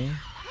see me?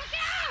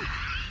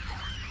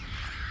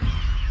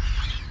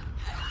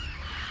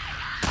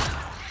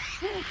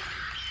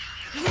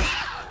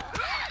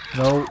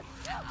 No.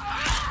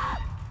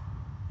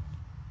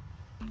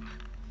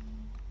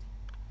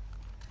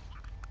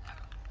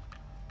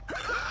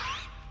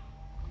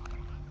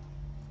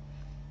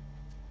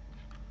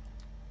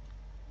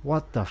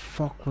 What the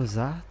fuck was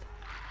that?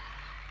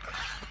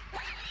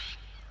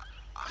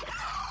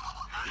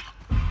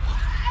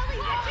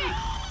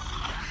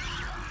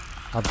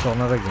 I've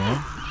done it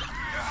again.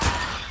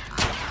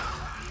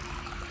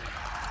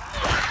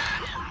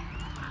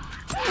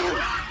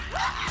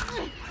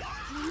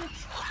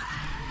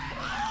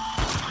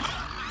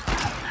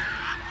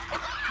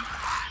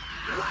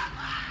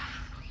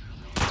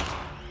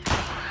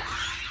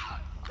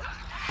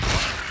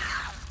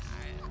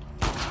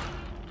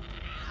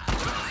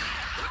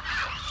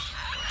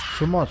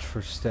 So much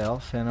for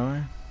stealth,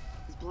 anyway.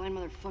 These blind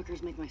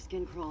motherfuckers make my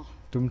skin crawl.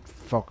 Don't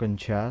fucking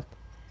chat.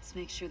 Let's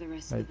make sure the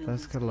rest Right, of the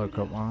let's building's get a look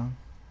cleared up, out. man.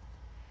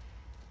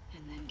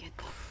 And then get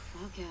the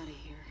fuck out of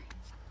here.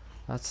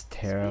 That's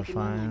Speaking my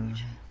terrifying.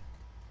 language.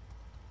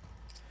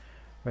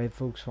 Right,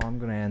 folks, so I'm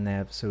going to end the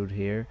episode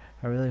here.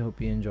 I really hope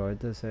you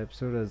enjoyed this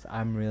episode, as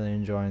I'm really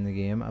enjoying the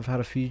game. I've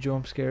had a few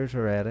jump scares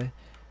already.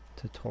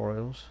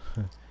 Tutorials.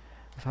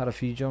 I've had a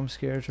few jump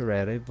scares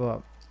already,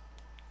 but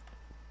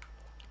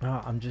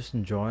I'm just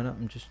enjoying it.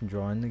 I'm just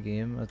enjoying the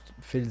game. It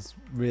feels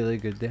really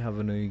good to have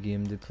a new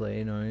game to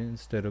play now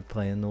instead of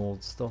playing the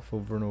old stuff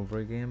over and over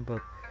again.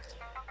 But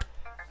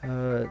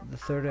the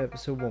third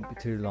episode won't be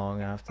too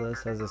long after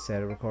this. As I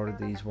said, I recorded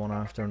these one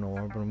after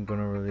another, but I'm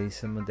going to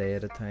release them a day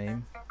at a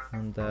time.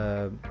 And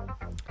I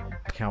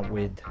can't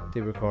wait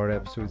to record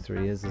episode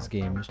 3, as this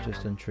game is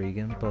just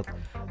intriguing. But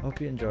I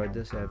hope you enjoyed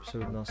this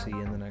episode, and I'll see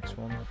you in the next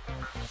one.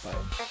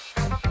 Bye.